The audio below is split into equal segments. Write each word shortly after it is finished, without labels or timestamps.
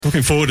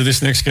Looking forward to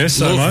this next guest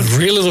so much.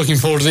 Really looking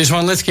forward to this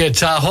one. Let's get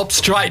hop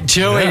straight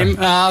to him.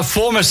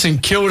 Former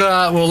St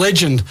Kilda,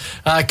 legend,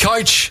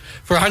 coach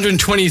for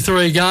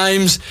 123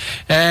 games,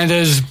 and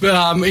as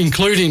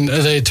including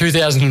the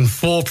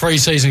 2004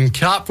 pre-season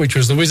cup, which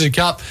was the Wizard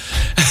Cup.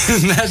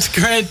 And that's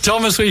Grant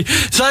Thomas. We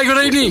say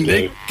good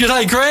evening.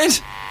 G'day,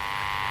 Grant.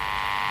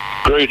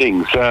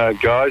 Greetings,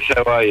 guys.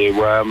 How are you?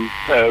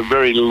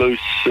 Very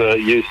loose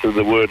use of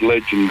the word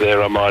legend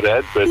there, I might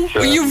add. But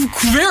you're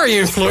very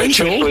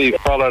influential. Especially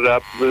followed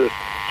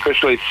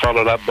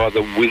up by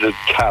the Wizard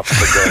Cup.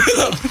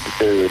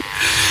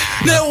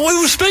 Now,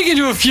 we were speaking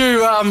to a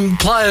few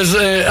players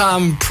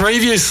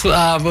previous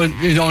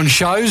on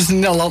shows.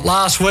 And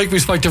last week we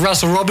spoke to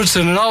Russell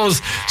Robertson, and I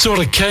was sort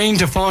of keen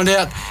to find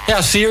out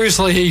how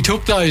seriously he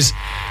took those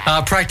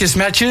practice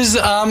matches.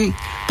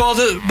 By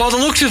the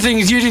looks of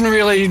things, you didn't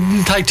really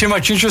take too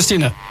much interest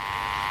in it.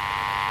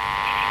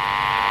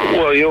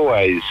 Well, you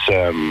always,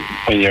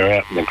 when you're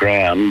out in the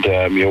ground,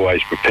 you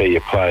always prepare your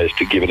players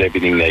to give it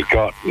everything they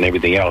got and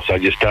everything else. I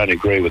just don't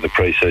agree with the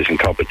pre-season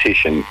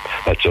competition.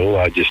 That's all.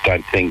 I just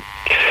don't think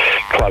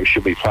clubs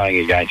should be playing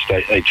against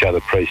each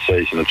other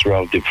pre-season. It's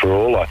relative for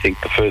all. I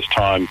think the first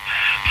time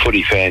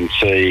footy fans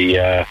see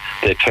their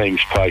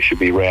teams play should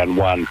be round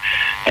one,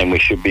 and we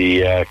should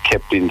be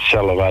kept in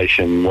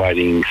salivation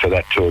waiting for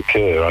that to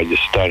occur. I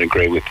just don't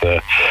agree with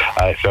the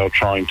AFL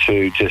trying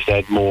to just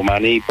add more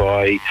money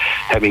by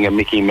having a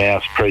Mickey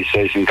Mouse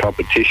pre-season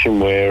competition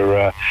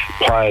where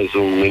players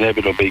will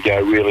inevitably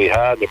go really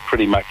hard. It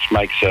pretty much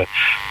makes a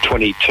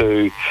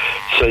 22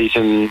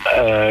 season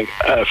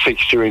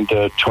fixture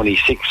into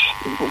 26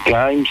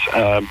 games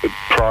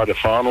prior to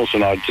finals,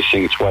 and I just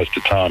think it's a waste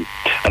of time.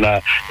 And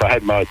if I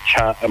had my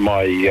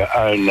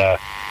own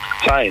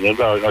saying it,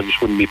 I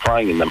just wouldn't be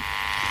playing in them.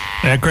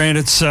 Grant,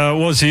 it's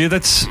was here.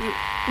 That's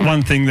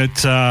one thing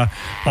that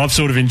I've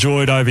sort of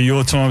enjoyed over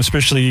your time,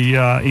 especially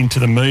into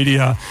the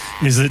media,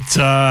 is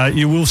that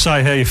you will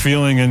say how you're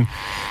feeling, and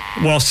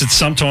whilst it's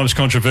sometimes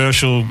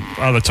controversial,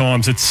 other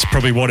times it's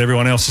probably what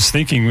everyone else is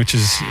thinking, which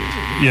is,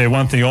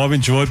 one thing I've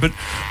enjoyed. But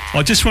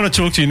I just want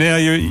to talk to you now.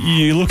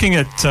 You're looking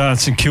at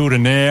St Kilda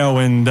now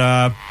and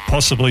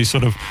possibly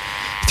sort of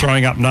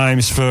throwing up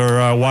names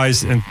for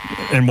ways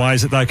and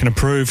ways that they can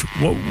improve.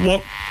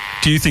 What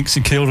do you think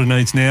St Kilda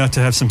needs now to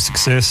have some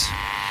success?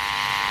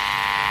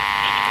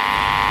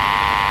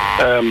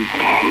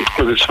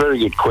 Well, it's a very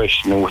good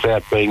question, and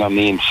without being on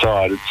the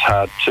inside, it's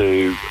hard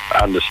to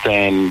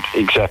understand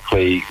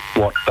exactly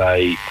what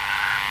they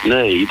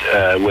need,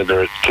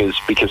 whether it's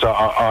because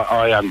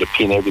I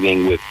underpin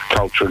everything with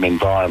culture and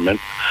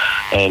environment,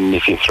 and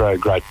if you throw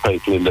great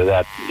people into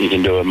that, you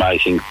can do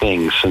amazing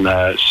things.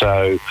 And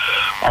so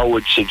I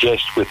would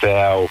suggest with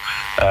our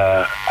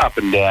up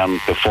and down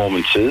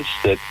performances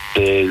that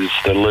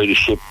the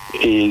leadership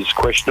is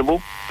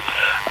questionable.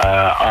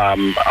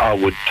 I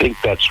would think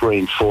that's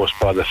reinforced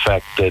by the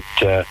fact that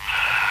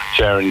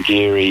Jaron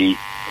Geary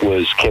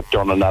was kept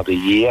on another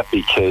year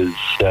because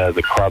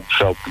the club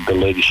felt that the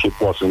leadership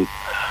wasn't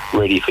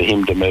ready for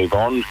him to move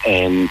on,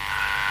 and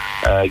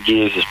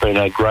Gears has been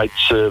a great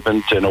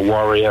servant and a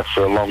warrior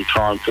for a long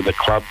time for the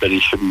club, but he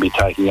shouldn't be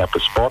taking up a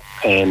spot,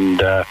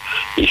 and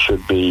he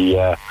should be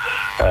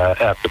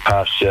out the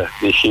pasture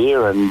this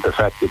year. And the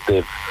fact that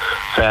they've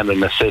found a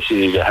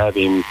necessity to have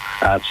him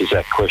answers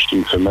that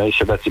question for me,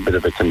 so that's a bit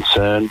of a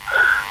concern.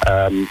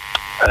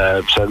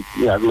 So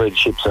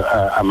leadership's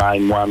a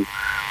main one.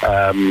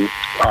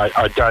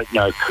 I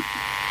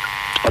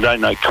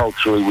don't know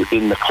culturally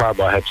within the club.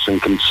 I have some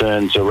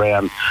concerns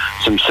around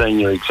some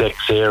senior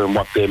execs there and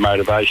what their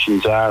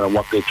motivations are and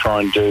what they're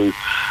trying to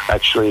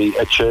actually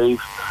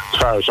achieve. As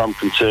far as I'm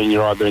concerned,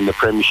 you're either in the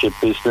premiership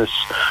business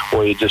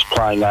or you're just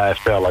playing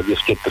AFL. I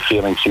just get the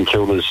feeling St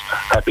Kilda's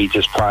happy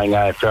just playing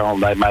AFL,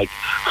 and they make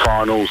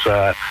finals,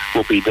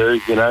 whoopee-doo,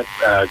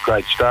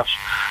 great stuff.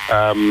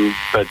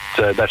 But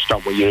that's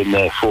not what you're in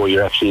there for.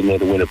 You're actually in there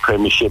to win a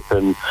premiership,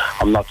 and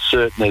I'm not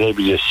certain that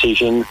every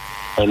decision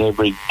and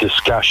every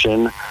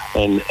discussion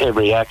and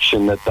every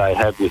action that they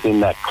have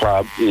within that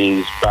club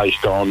is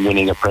based on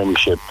winning a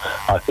premiership.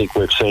 I think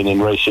we've seen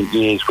in recent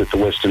years with the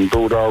Western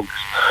Bulldogs,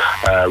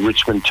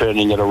 Richmond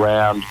turning it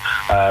around,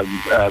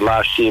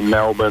 last year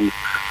Melbourne,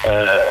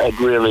 it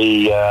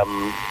really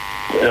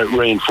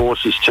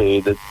reinforces to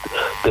you that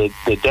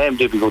they're damn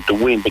difficult to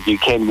win, but you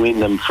can win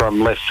them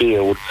from left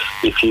field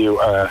if you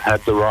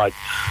have the right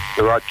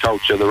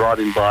culture, the right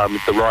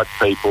environment, the right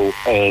people,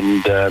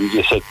 and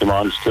you set your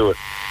minds to it.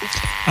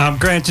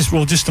 Grant, just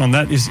on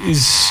that,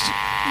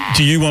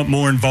 do you want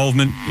more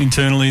involvement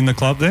internally in the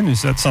club then?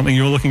 Is that something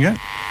you're looking at?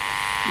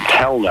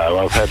 Hell no,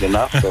 I've had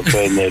enough. I've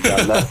been there,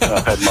 done that.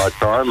 I've had my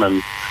time,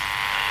 and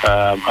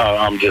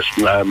I'm just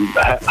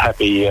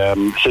happy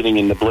sitting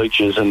in the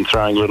bleachers and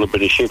throwing a little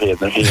bit of shit here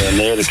and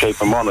there to keep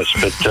them honest.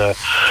 But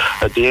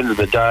at the end of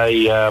the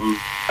day,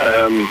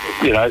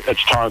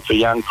 it's time for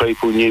young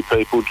people, new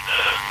people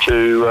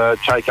to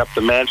take up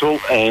the mantle,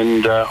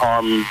 and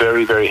I'm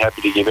very, very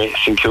happy to give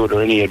St Kilda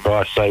any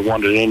advice they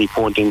want at any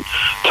point in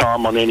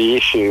time on any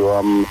issue.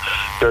 I'm a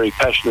very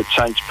passionate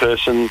Saints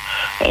person,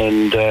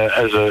 and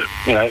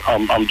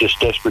I'm just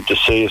desperate to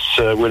see us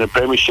win a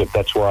premiership.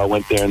 That's why I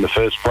went there in the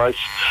first place,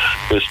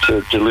 was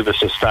to deliver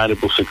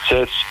sustainable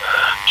success,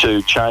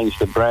 to change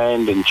the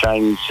brand and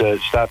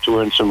start to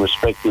earn some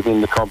respect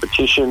within the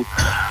competition.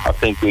 I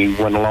think we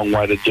went a long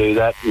way to do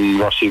that, and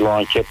Rossi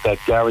Lyon kept that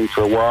going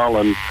for a while,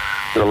 and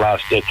for the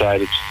last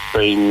decade it's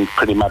been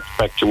pretty much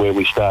back to where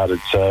we started.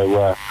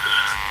 So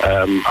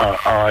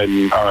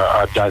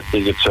I don't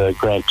think it's a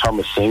Grant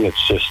Thomas thing.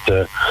 It's just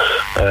a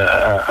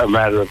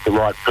matter of the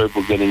right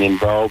people getting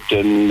involved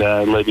and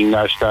leaving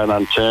no stone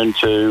unturned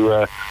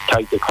to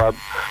take the club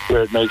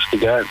where it needs to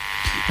go.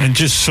 And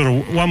just sort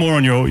of one more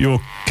on your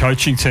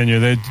coaching tenure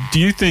there. Do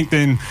you think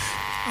then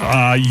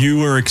you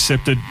were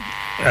accepted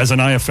as an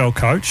AFL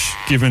coach,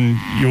 given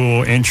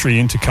your entry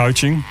into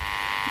coaching?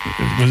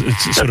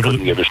 I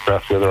couldn't give a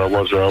stuff whether I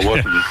was or I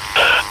wasn't.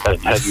 I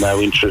had no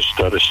interest.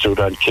 I still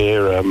don't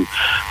care.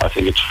 I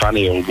think it's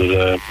funny,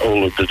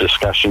 all of the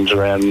discussions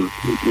around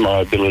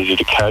my ability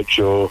to coach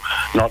or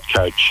not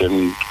coach,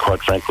 and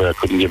quite frankly I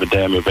couldn't give a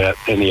damn about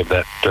any of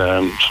that.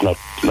 It's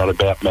not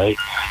about me,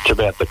 it's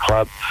about the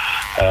club.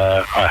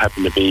 I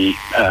happen to be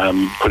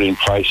put in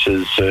place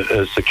as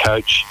the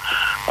coach.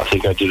 I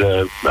think I did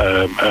a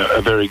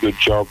very good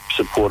job,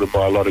 supported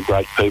by a lot of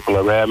great people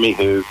around me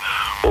who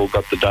all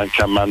got the Don't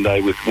Come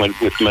Monday went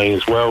with me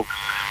as well.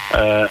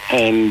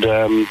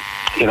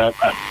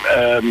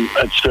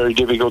 It's very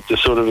difficult to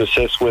sort of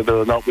assess whether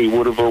or not we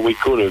would have or we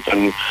could have,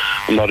 and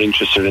I'm not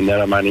interested in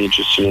that. I'm only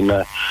interested in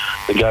the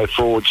go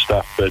forward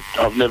stuff, but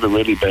I've never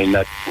really been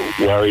that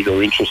worried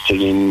or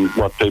interested in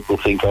what people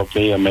think of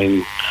me. I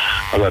mean,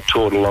 I got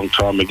taught a long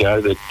time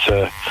ago that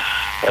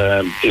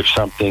if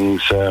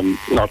something's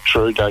not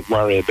true, don't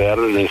worry about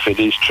it, and if it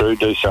is true,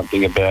 do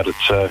something about it.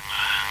 So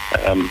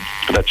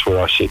that's where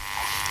I sit.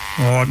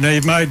 All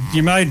right. Now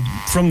you made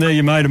from there.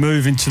 You made a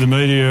move into the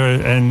media,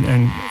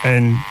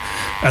 and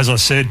as I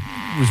said,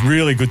 it was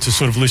really good to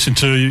sort of listen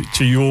to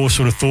your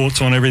sort of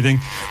thoughts on everything.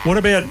 What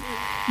about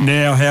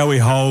now? How we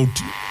hold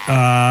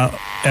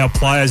our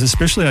players,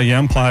 especially our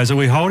young players? Are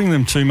we holding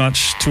them too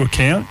much to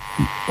account,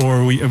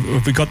 or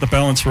have we got the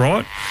balance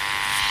right?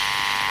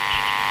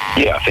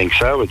 Yeah, I think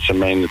so. It's a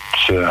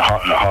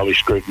highly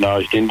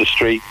scrutinised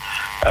industry.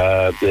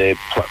 They're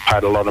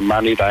paid a lot of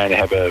money. They only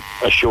have a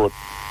short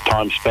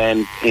time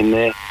span in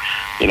there,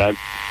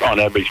 on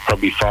average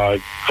probably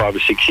five or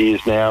 6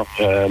 years now.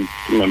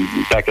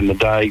 Back in the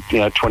day,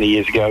 20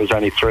 years ago, it was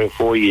only 3 or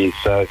 4 years.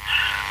 So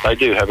they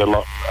do have a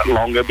lot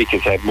longer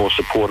because they have more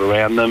support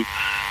around them.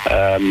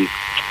 I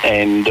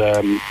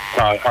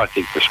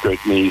think the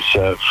scrutiny is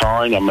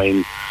fine. I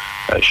mean,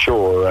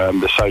 sure,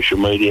 the social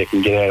media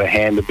can get out of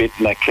hand a bit,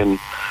 and that can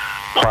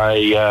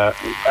play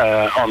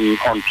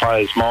on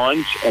players'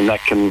 minds, and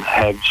that can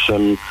have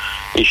some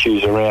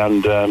issues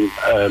around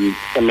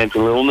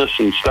mental illness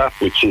and stuff,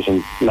 which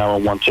isn't, no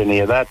one wants any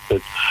of that.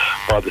 But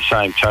by the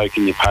same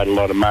token, you paid a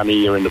lot of money,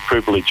 you're in a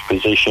privileged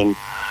position,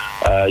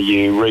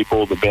 you reap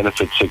all the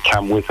benefits that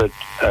come with it.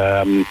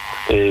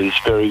 There's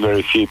very,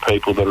 very few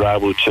people that are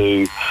able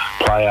to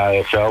play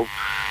AFL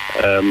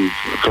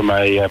from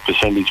a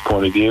percentage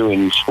point of view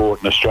in sport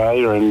in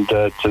Australia, and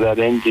to that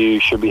end you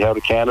should be held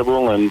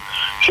accountable and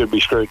should be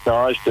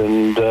scrutinised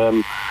and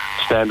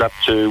stand up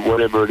to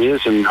whatever it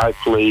is, and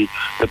hopefully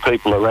the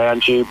people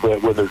around you,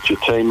 whether it's your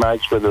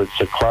teammates, whether it's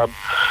the club,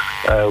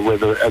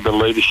 whether the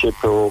leadership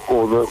or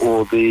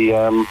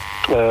the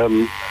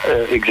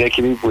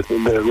executive with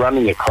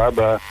running a club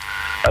are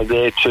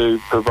there to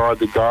provide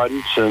the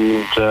guidance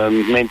and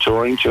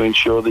mentoring to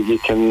ensure that you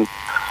can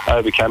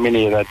overcome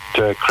any of that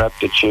crap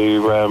that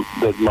you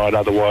that might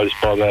otherwise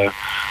bother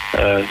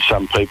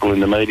some people in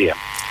the media.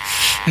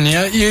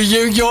 Now,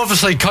 you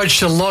obviously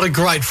coached a lot of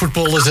great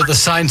footballers at the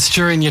Saints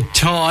during your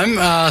time,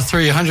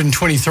 through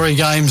 123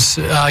 games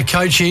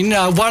coaching.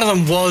 One of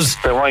them was...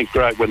 They weren't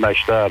great when they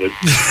started.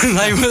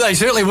 they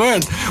certainly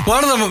weren't.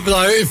 One of them,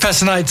 though,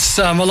 fascinates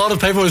a lot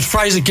of people, was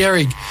Fraser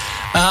Gehrig.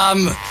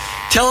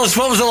 Tell us,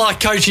 what was it like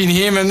coaching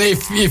him, and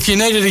if you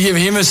needed to give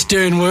him a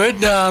stern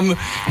word,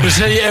 was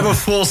he ever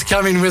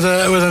forthcoming with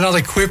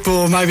another quip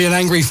or maybe an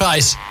angry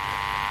face?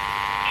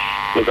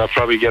 Look, I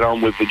probably get on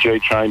with the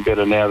G-Train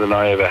better now than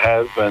I ever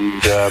have, and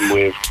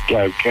we've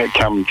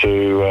come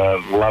to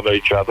love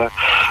each other.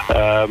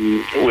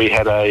 We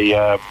had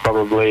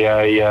probably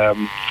a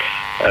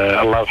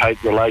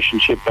love-hate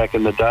relationship back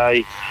in the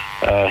day.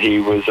 He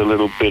was a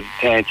little bit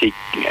anti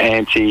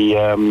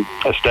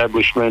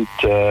establishment.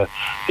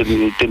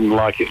 Didn't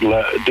like it.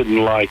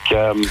 Didn't like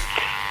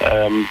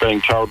being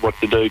told what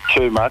to do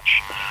too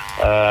much.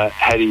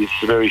 Had his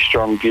very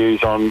strong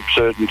views on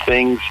certain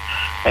things,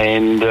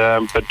 and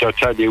but I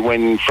tell you,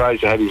 when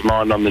Fraser had his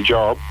mind on the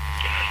job,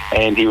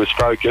 and he was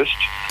focused.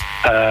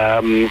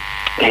 I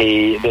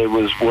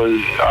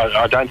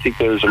don't think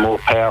there was a more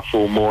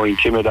powerful, more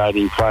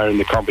intimidating player in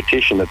the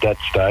competition at that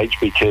stage,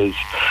 because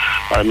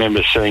I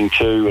remember seeing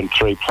 2 and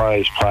 3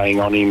 players playing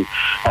on him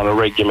on a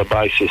regular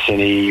basis, and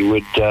he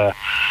would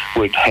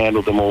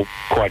handle them all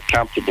quite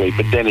comfortably.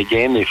 But then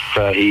again, if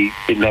he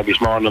didn't have his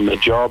mind on the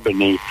job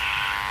and he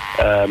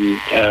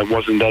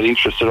wasn't that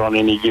interested on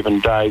any given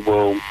day,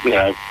 well,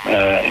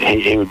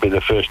 he would be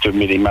the first to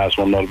admit he may as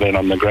well not have been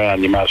on the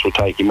ground. You may as well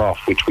take him off,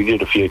 which we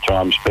did a few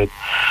times. But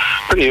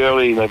pretty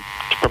early,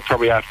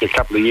 probably after a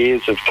couple of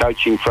years of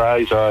coaching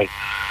Fraser,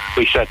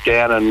 we sat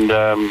down and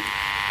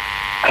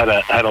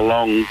had a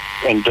long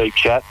and deep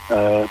chat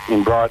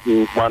in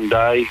Brighton one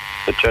day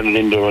that turned it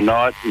into a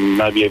night, and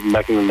maybe even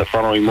back in the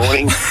following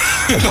morning.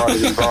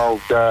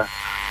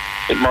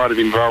 It might have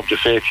involved a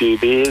fair few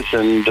beers,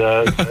 and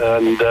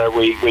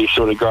we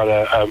sort of got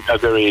a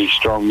very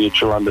strong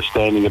mutual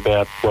understanding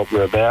about what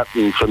we're about,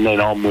 and from then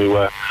on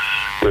we're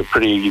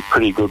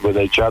pretty good with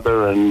each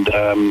other, and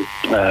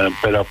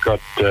but I've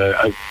got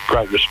a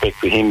great respect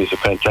for him. He's a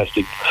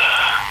fantastic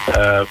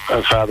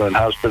father and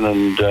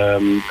husband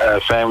and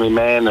family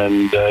man,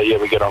 and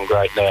we get on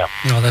great now.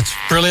 Oh, that's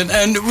brilliant.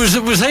 And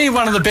was he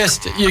one of the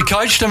best you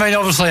coached? I mean,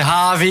 obviously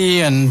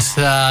Harvey, and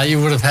you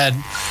would have had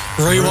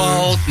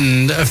Rewalt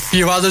and a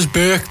few others,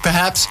 Burke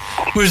perhaps.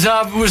 Was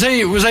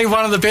he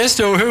one of the best,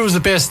 or who was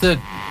the best that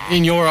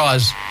in your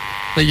eyes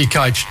that you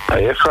coached?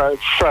 Yeah,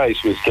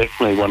 Fraser was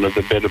definitely one of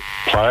the better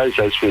players,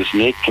 as was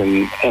Nick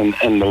and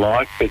the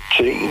like. But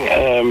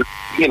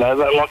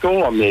like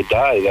all on their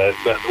day,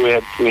 we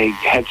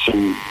had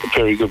some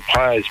very good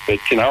players. But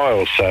I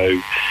also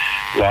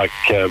like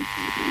the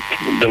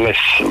less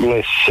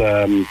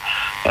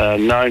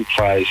known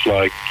players,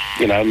 like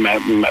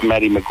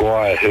Matty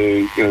Maguire,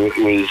 who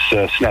was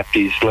snapped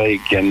his leg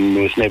and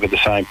was never the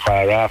same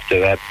player after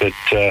that. But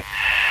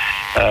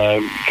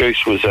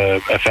Goose was a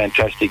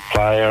fantastic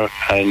player,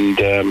 and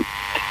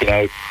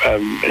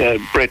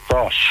Brett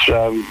Boss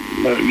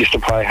used to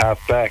play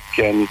half back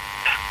and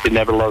didn't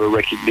have a lot of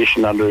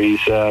recognition under his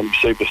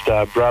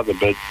superstar brother,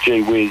 but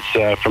gee whiz,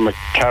 from a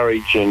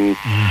courage and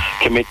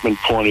commitment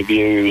point of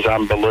view, he was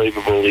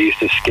unbelievable. He used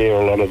to scare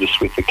a lot of us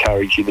with the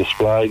courage he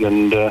displayed,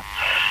 and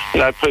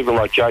people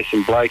like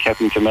Jason Blake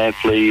happened to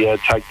manfully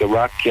take the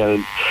ruck at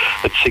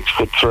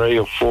 6'3"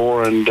 or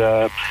 4", and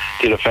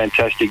did a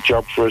fantastic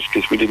job for us,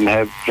 because we didn't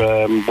have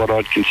what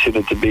I'd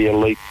consider to be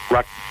elite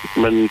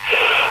ruckmen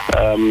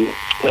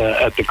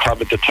at the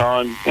club at the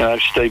time.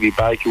 Stevie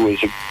Baker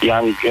was a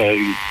young,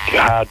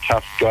 hard,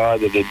 tough guy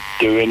that'd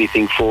do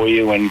anything for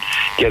you and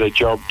get a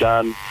job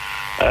done.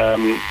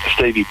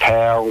 Stevie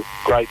Powell,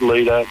 great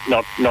leader,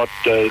 not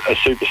a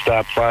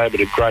superstar player, but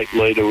a great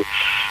leader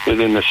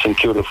within the St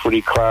Kilda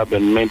Footy Club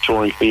and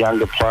mentoring for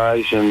younger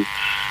players. And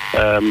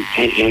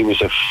he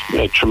was a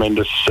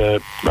tremendous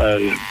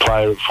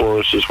player for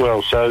us as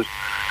well. So,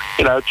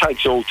 it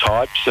takes all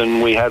types,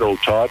 and we had all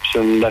types,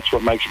 and that's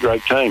what makes a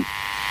great team.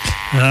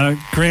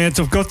 Grant,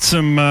 I've got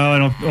some,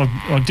 and I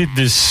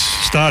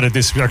started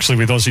this actually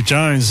with Aussie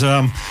Jones.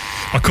 I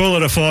call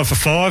it a 5 for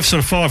 5,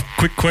 sort of 5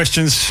 quick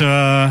questions,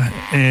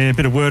 a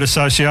bit of word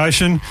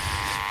association.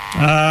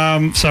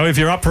 So if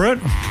you're up for it,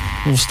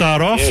 we'll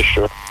start off. Yeah,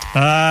 sure.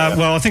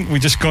 Well, I think we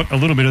just got a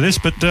little bit of this,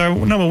 but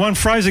number 1,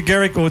 Fraser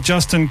Garrick or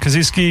Justin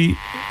Koziski,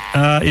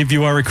 if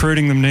you are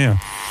recruiting them now?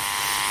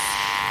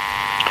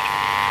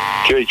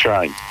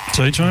 T-Train.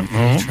 T-Train?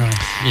 Oh.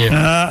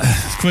 Yeah.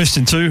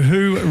 Question 2,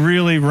 who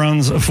really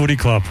runs a footy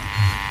club?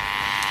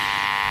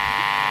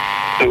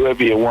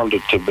 Whoever you want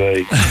it to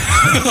be.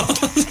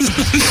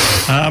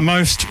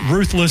 Most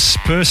ruthless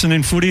person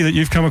in footy that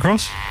you've come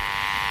across?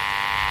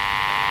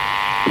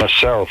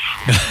 Myself.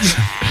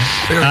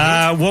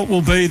 What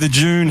will be the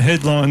June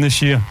headline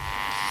this year?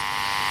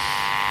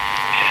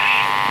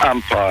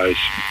 Umpires.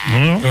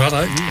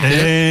 Righto.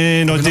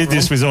 And I did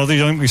this with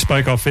Aussie. I think we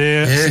spoke off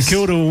air. Yes. St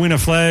Kilda will win a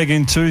flag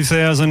in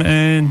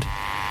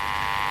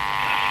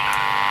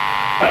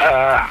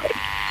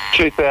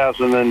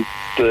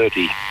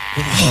 2030.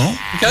 Oh.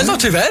 Okay, not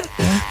too bad.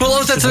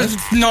 Well, that's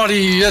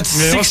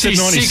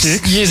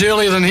 66 years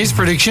earlier than his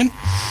prediction.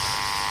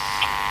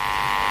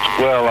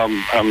 Well, I'll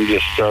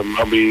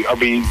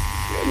be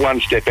one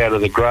step out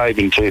of the grave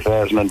in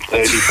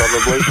 2030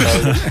 probably.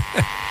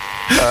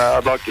 So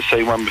I'd like to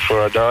see one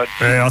before I die.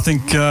 Yeah, I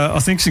think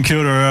St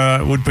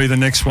Kilda would be the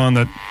next one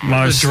that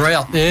most... The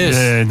drought, yes.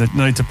 Yeah, that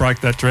need to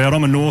break that drought.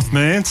 I'm a North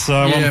man, so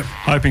I'm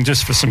hoping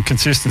just for some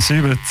consistency,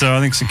 but I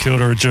think St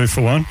Kilda are due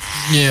for one.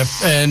 Yeah,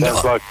 and...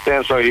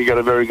 Sounds like you got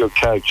a very good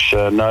coach,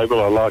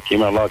 Noble. I like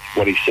him. I like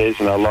what he says,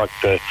 and I like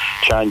the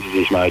changes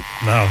he's made.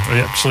 No,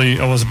 actually,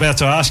 I was about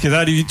to ask you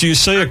that. Do you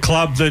see a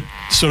club that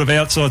sort of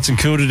outside St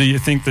Kilda, do you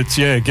think that's,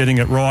 getting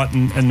it right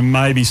and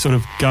maybe sort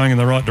of going in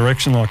the right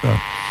direction like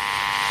that?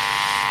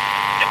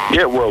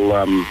 Yeah,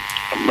 well,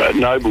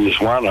 Noble is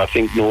one. I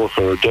think North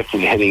are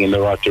definitely heading in the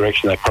right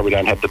direction. They probably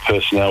don't have the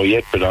personnel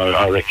yet, but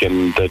I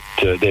reckon that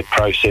their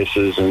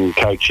processes and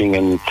coaching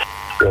and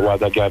the way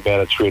they go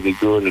about it's really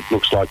good. It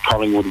looks like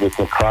Collingwood with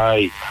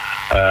McRae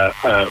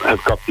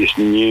have got this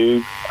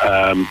new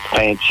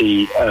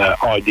fancy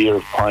idea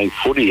of playing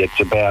footy. It's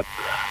about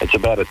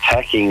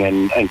attacking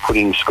and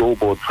putting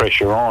scoreboard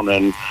pressure on,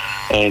 and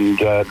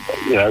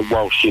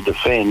whilst you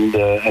defend,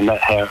 and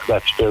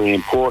that's very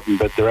important.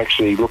 But they're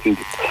actually looking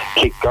to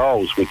kick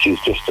goals, which is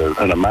just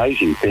an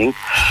amazing thing.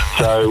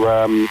 So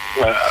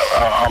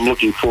I'm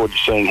looking forward to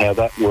seeing how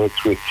that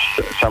works with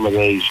some of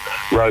these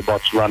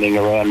robots running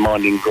around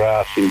minding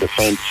grass in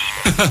defence.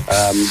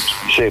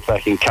 See if they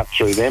can cut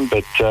through them.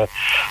 But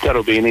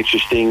that'll be an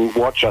interesting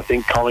watch, I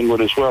think,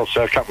 Collingwood as well.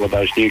 So a couple of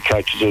those new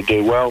coaches will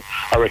do well.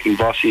 I reckon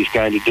Vossi is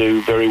going to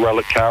do very well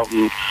at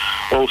Carlton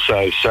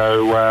also.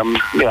 So,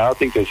 I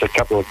think there's a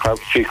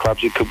few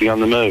clubs that could be on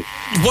the move.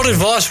 What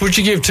advice would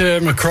you give to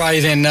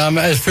McRae then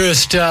as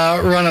first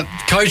run at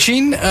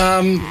coaching?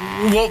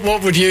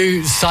 What would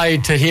you say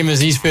to him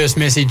as his first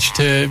message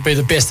to be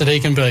the best that he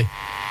can be?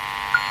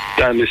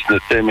 Don't listen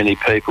to too many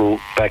people.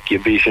 Back your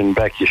vision,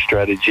 back your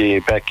strategy,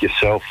 back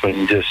yourself,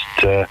 and just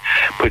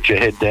put your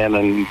head down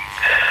and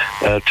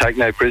take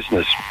no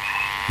prisoners.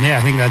 Yeah,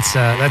 I think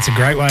that's a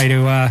great way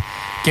to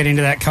get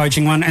into that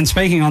coaching one. And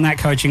speaking on that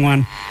coaching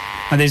one,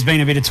 there's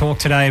been a bit of talk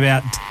today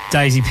about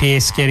Daisy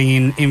Pearce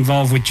getting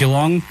involved with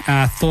Geelong.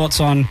 Thoughts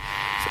on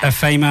a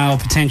female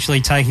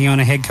potentially taking on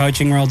a head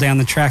coaching role down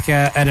the track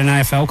at an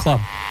AFL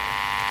club?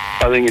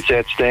 I think it's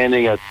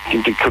outstanding. I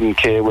couldn't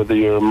care whether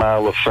you're a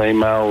male or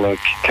female.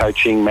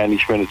 Coaching,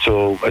 management, it's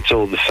all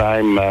the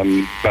same.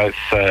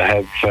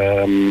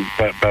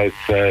 Both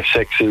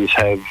sexes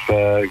have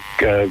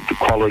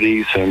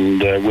qualities,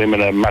 and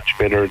women are much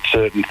better at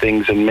certain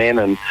things than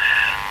men.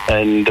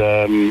 And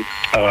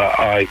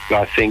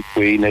I think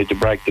we need to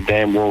break the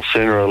damn wall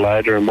sooner or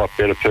later, and what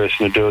better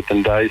person to do it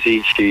than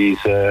Daisy?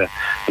 She's an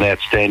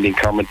outstanding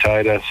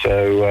commentator,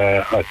 so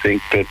I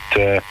think that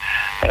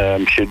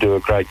she'll do a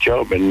great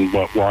job, and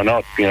why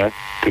not?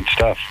 Good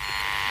stuff.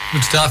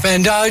 Good stuff.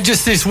 And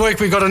just this week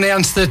we got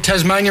announced that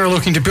Tasmania are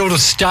looking to build a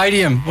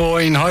stadium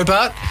in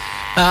Hobart.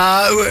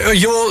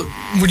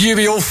 Would you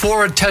be all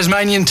for a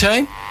Tasmanian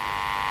team?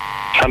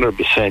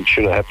 100%.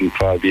 Should have happened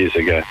 5 years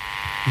ago.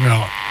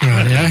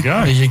 Right,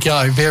 there you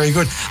go. Very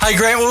good. Hey,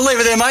 Grant, we'll leave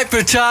it there, mate.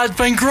 But it's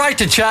been great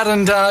to chat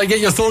and get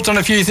your thoughts on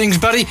a few things,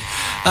 buddy.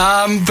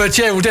 But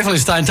yeah, we'll definitely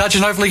stay in touch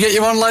and hopefully get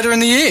you on later in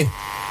the year.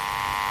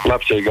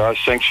 Love to, guys.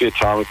 Thanks for your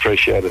time.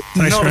 Appreciate it.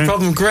 Thanks, Not a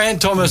problem.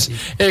 Grant Thomas,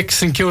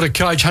 ex-St Kilda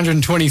coach,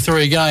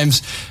 123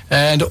 games,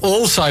 and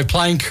also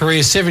playing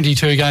career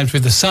 72 games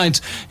with the Saints.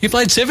 He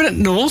played 7 at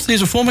North.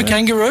 He's a former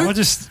Kangaroo.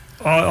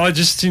 I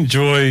just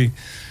enjoy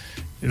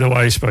the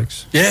way he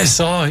speaks. Yes,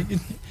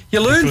 you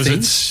learn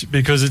things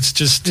because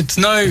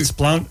it's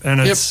blunt and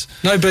it's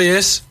no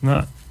BS.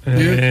 No,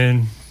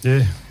 and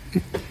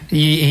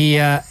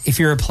if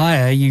you're a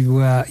player,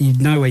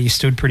 you'd know where you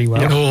stood pretty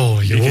well. Oh,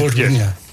 you would, wouldn't you?